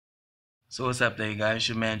So what's up there, you guys?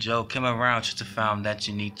 Your man Joe came around just to found that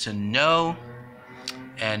you need to know.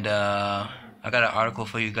 And I got an article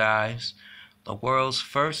for you guys. The world's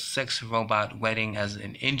first sex robot wedding as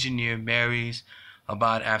an engineer marries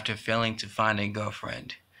about after failing to find a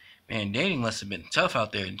girlfriend. Man, dating must have been tough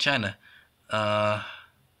out there in China. Uh,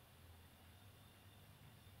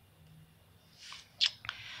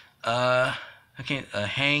 Uh, I can't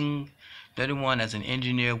hang 31 as an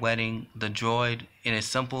engineer wedding the droid in a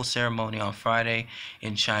simple ceremony on Friday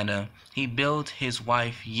in China. He billed his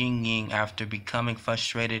wife Ying Ying after becoming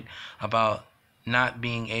frustrated about not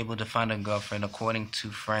being able to find a girlfriend, according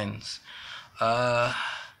to friends. Uh,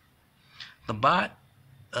 the bot,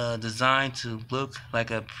 designed to look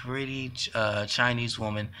like a pretty Chinese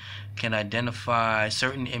woman, can identify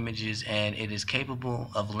certain images, and it is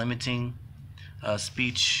capable of limiting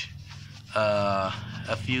speech, uh,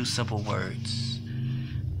 a few simple words.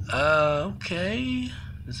 Okay.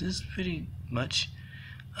 This is pretty much.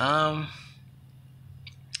 Um,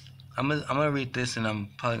 I'm gonna read this, and I'm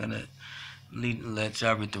probably gonna let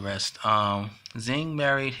y'all read the rest. Zing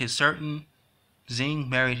married his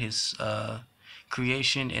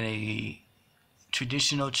creation in a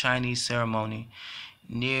traditional Chinese ceremony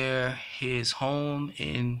near his home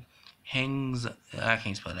in Hengz. I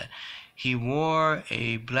can't spell that. He wore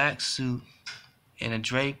a black suit and a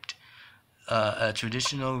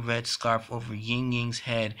traditional red scarf over Ying Ying's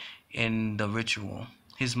head in the ritual.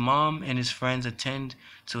 His mom and his friends attend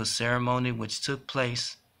to a ceremony which took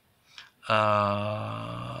place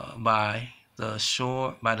by the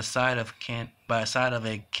side of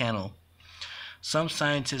a canal. Some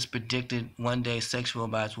scientists predicted one day sex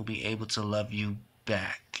robots will be able to love you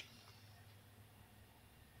back.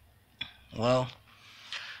 Well,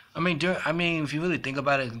 if you really think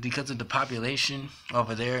about it, because of the population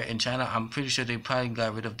over there in China, I'm pretty sure they probably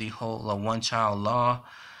got rid of the whole one-child law,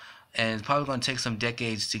 and it's probably going to take some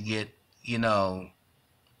decades to get a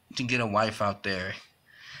wife out there.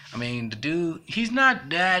 I mean, the dude, he's not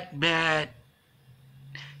that bad.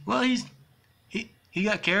 Well, he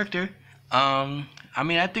got character. I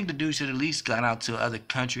think the dude should at least gone out to other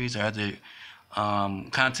countries or other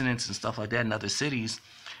continents and stuff like that in other cities.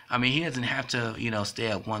 I mean, he doesn't have to, stay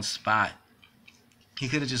at one spot. He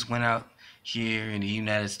could have just went out here in the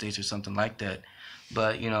United States or something like that.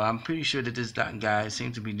 But, I'm pretty sure that this guy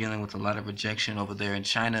seems to be dealing with a lot of rejection over there in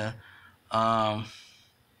China. Um,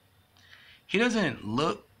 he doesn't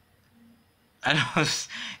look, I know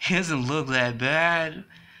he doesn't look that bad.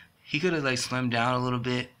 He could have slimmed down a little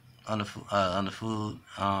bit on the food.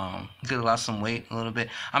 He could have lost some weight a little bit.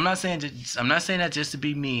 I'm not saying that just to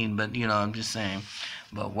be mean, but I'm just saying.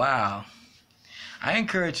 But wow, I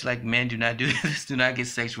encourage men, do not do this. Do not get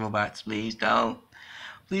sex robots. Please don't.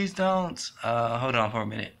 Please don't. Hold on for a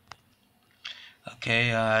minute.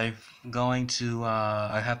 Okay, I'm going to.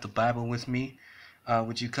 I have the Bible with me.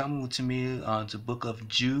 Would you come to me to Book of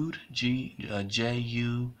Jude, Jude,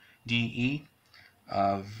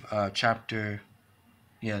 of chapter,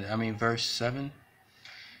 verse 7.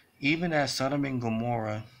 Even as Sodom and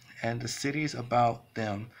Gomorrah and the cities about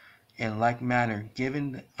them in like manner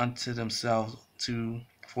given unto themselves to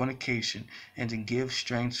fornication and to give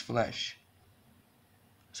strange flesh.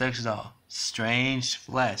 Sex is all strange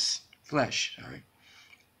sorry,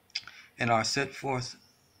 and are set forth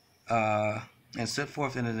in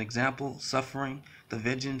an example, suffering the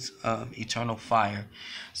vengeance of eternal fire.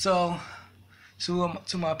 So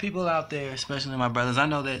to my people out there, especially my brothers, I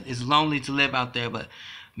know that it's lonely to live out there, but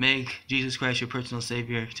make Jesus Christ your personal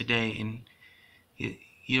Savior today, and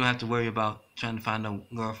you don't have to worry about trying to find a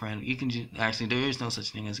girlfriend. You can actually, there is no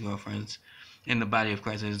such thing as girlfriends in the body of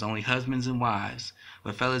Christ. There's only husbands and wives.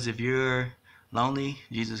 But fellas, if you're lonely,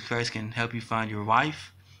 Jesus Christ can help you find your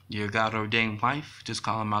wife, your God-ordained wife. Just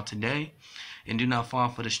call him out today, and do not fall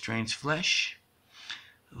for the strange flesh,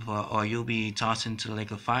 or you'll be tossed into the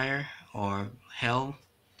lake of fire or hell.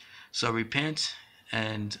 So repent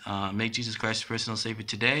and make Jesus Christ your personal Savior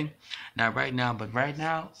today. Not right now, but right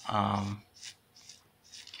now.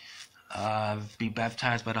 Be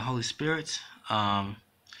baptized by the Holy Spirit, and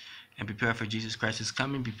prepare for Jesus Christ's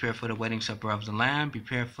coming. Prepare for the wedding supper of the Lamb.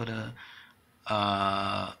 Prepare for the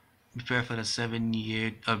 7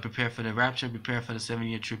 year. Prepare for the rapture. Prepare for the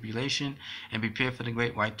 7-year tribulation, and prepare for the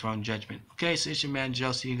great white throne judgment. Okay, so it's your man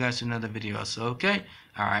Joe. See you guys in another video. So okay,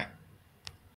 all right.